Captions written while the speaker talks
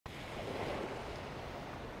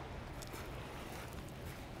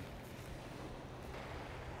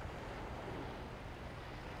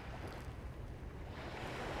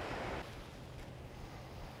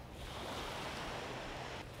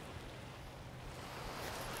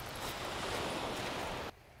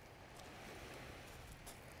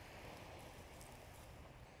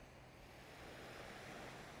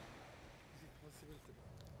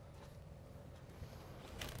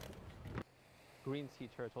green sea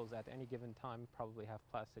turtles at any given time probably have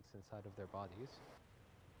plastics inside of their bodies.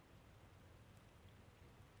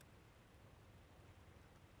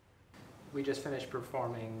 We just finished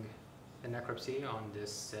performing the necropsy on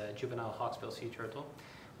this juvenile hawksbill sea turtle.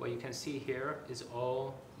 What you can see here is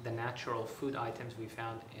all the natural food items we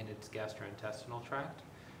found in its gastrointestinal tract,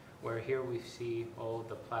 where here we see all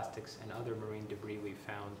the plastics and other marine debris we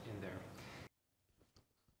found in there.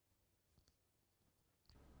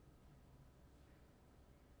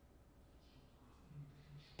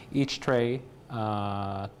 Each tray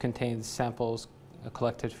contains samples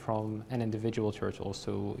collected from an individual turtle.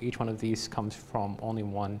 So each one of these comes from only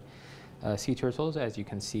one sea turtles, as you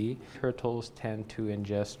can see. Turtles tend to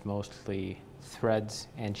ingest mostly threads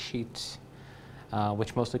and sheets,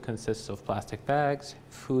 which mostly consists of plastic bags,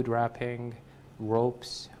 food wrapping,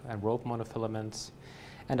 ropes and rope monofilaments,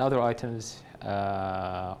 and other items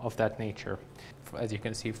of that nature. As you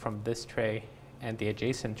can see from this tray and the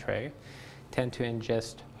adjacent tray, tend to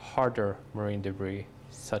ingest harder marine debris,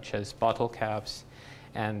 such as bottle caps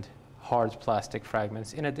and hard plastic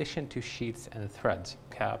fragments, in addition to sheets and threads.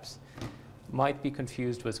 Caps might be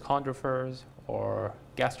confused with chondrophores or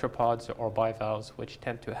gastropods or bivalves, which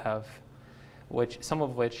tend to have, some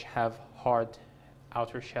of which have hard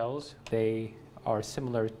outer shells. They are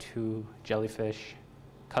similar to jellyfish,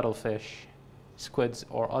 cuttlefish, squids,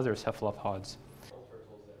 or other cephalopods.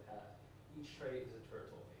 Turtles that have, each tray is a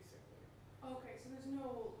turtle, basically. Okay, so there's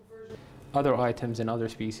no version. Other items in other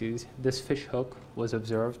species. This fish hook was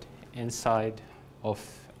observed inside of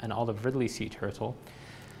an olive ridley sea turtle.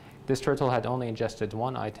 This turtle had only ingested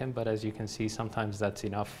one item, but as you can see, sometimes that's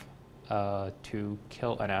enough to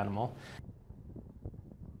kill an animal.